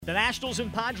The Nationals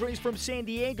and Padres from San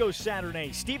Diego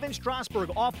Saturday. Steven Strasburg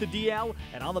off the DL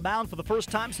and on the mound for the first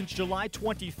time since July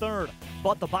 23rd.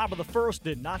 But the bottom of the first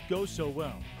did not go so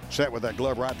well. Set with that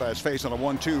glove right by his face on a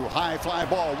 1-2. High fly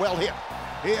ball, well hit.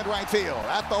 In right field,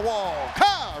 at the wall.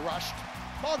 Rushed.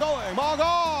 Ball going, ball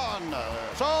gone.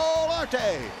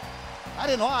 Solarte. I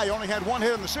didn't lie, he only had one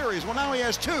hit in the series. Well, now he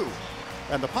has two.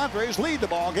 And the Padres lead the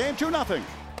ball game 2-0.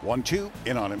 1-2,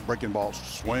 in on him, breaking balls.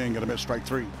 Swing and a miss, strike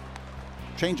three.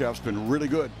 Changeup's been really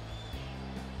good.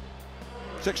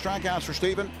 6 strikeouts for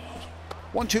Steven.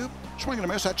 1-2, swing and a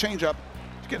miss. That changeup.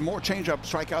 He's getting more changeup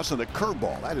strikeouts than the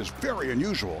curveball. That is very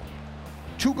unusual.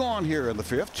 2 gone here in the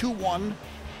 5th. 2-1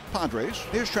 Padres.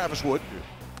 Here's Travis Wood.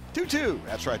 2-2.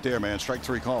 That's right there, man. Strike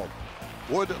 3 called.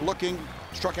 Wood looking,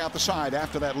 struck out the side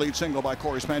after that lead single by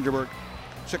Corey Spangenberg.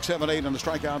 6, 7, 8 on the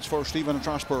strikeouts for Steven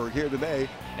Strasburg here today.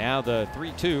 Now the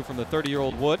 3-2 from the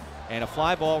 30-year-old Wood. And a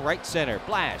fly ball right center.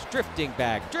 Blast, drifting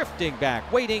back,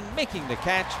 waiting, making the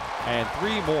catch. And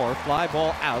 3 more fly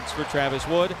ball outs for Travis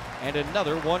Wood. And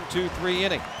another 1-2-3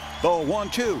 inning. The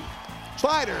 1-2.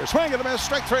 Slider, swing and a miss,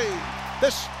 strike 3.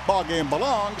 This ball game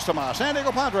belongs to my San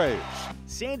Diego Padres.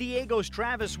 San Diego's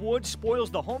Travis Wood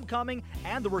spoils the homecoming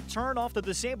and the return off the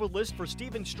disabled list for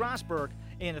Steven Strasburg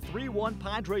in a 3-1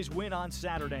 Padres win on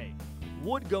Saturday.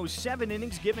 Wood goes 7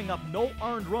 innings, giving up no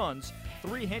earned runs,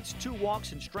 3 hits, 2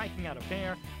 walks, and striking out a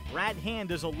pair. Brad Hand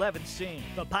is 11th save.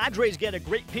 The Padres get a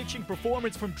great pitching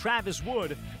performance from Travis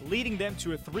Wood, leading them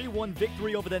to a 3-1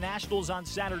 victory over the Nationals on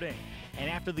Saturday. And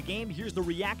after the game, here's the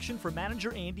reaction from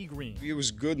manager Andy Green. It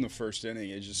was good in the first inning.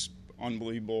 It just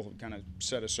unbelievable kind of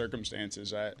set of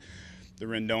circumstances. The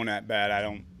Rendon at bat, I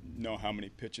don't know how many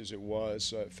pitches it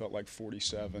was. It felt like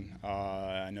 47.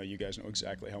 I know you guys know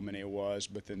exactly how many it was,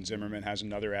 but then Zimmerman has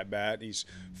another at bat. He's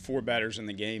 4 batters in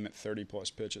the game at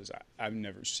 30-plus pitches. I've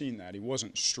never seen that. He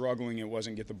wasn't struggling. It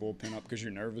wasn't get the bullpen up because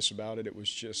you're nervous about it. It was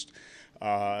just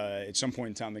at some point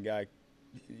in time, the guy,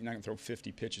 you're not going to throw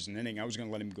 50 pitches an inning. I was going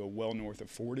to let him go well north of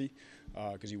 40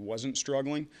 because he wasn't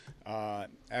struggling.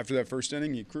 After that first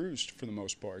inning, he cruised for the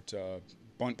most part.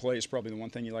 Bunt play is probably the one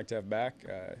thing you like to have back.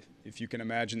 If you can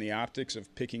imagine the optics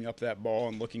of picking up that ball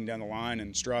and looking down the line,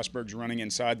 and Strasburg's running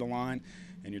inside the line,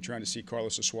 and you're trying to see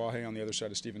Carlos Asuaje on the other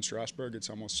side of Steven Strasburg, it's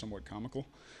almost somewhat comical.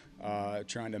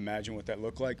 Trying to imagine what that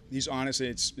looked like. He's honestly,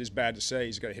 it's bad to say,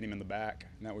 he's got to hit him in the back,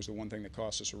 and that was the one thing that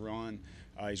cost us a run.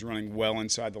 He's running well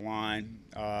inside the line,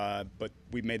 but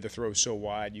we made the throw so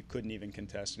wide you couldn't even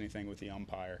contest anything with the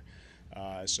umpire.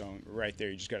 So right there,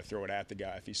 you just got to throw it at the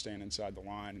guy if he's staying inside the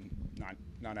line, and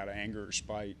not out of anger or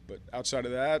spite. But outside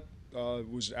of that, it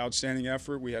was outstanding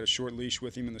effort. We had a short leash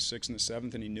with him in the 6th and the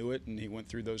 7th, and he knew it, and he went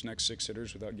through those next 6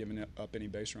 hitters without giving up any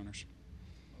base runners.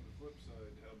 On the flip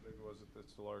side, how big was it that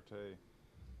Solarte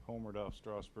homered off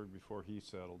Strasburg before he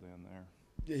settled in there?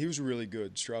 Yeah, he was really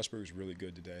good. Strasburg was really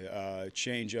good today.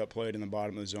 Change up, played in the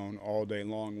bottom of the zone all day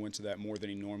long. Went to that more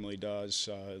than he normally does,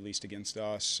 at least against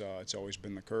us. It's always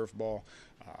been the curveball.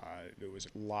 There was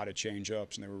a lot of change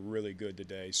ups, and they were really good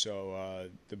today. So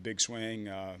the big swing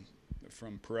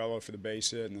from Pirello for the base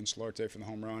hit, and then Solarte for the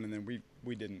home run, and then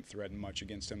we didn't threaten much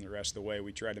against him the rest of the way.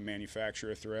 We tried to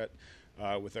manufacture a threat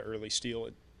with an early steal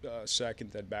at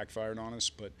second that backfired on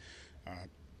us, but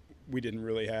we didn't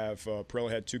really have Pirello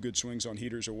had 2 good swings on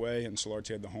heaters away, and Solarte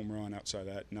had the home run. Outside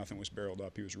that, nothing was barreled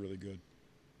up. He was really good.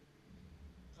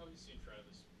 How have you seen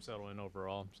Travis settle in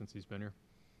overall since he's been here?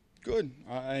 Good.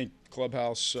 I think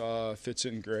clubhouse fits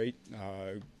in great.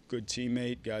 Good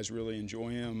teammate. Guys really enjoy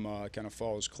him. Kind of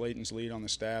follows Clayton's lead on the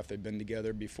staff. They've been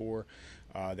together before.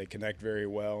 They connect very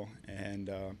well, and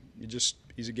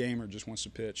he's a gamer. Just wants to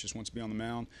pitch. Just wants to be on the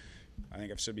mound. I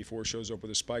think I've said before, shows up with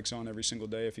his spikes on every single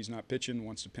day if he's not pitching,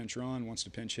 wants to pinch run, wants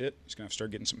to pinch hit. He's going to start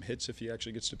getting some hits if he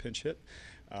actually gets to pinch hit.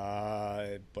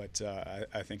 But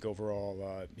I think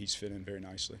overall he's fit in very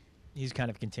nicely. He's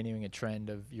kind of continuing a trend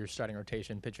of your starting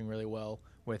rotation pitching really well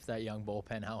with that young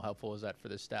bullpen. How helpful is that for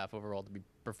the staff overall to be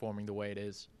performing the way it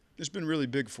is? It's been really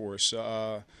big for us.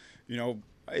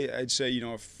 I'd say,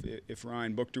 if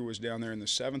Ryan Buchter was down there in the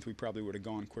 7th, we probably would have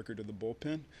gone quicker to the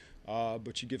bullpen.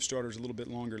 But you give starters a little bit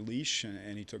longer leash,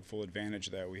 and he took full advantage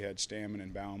of that. We had Stammen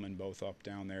and Bauman both up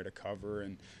down there to cover,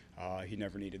 and he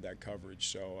never needed that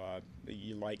coverage. So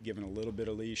you like giving a little bit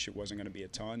of leash. It wasn't going to be a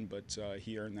ton, but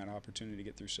he earned that opportunity to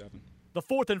get through 7. The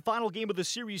 4th and final game of the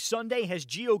series Sunday has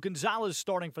Gio Gonzalez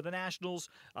starting for the Nationals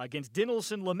against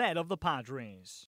Dinelson Lamet of the Padres.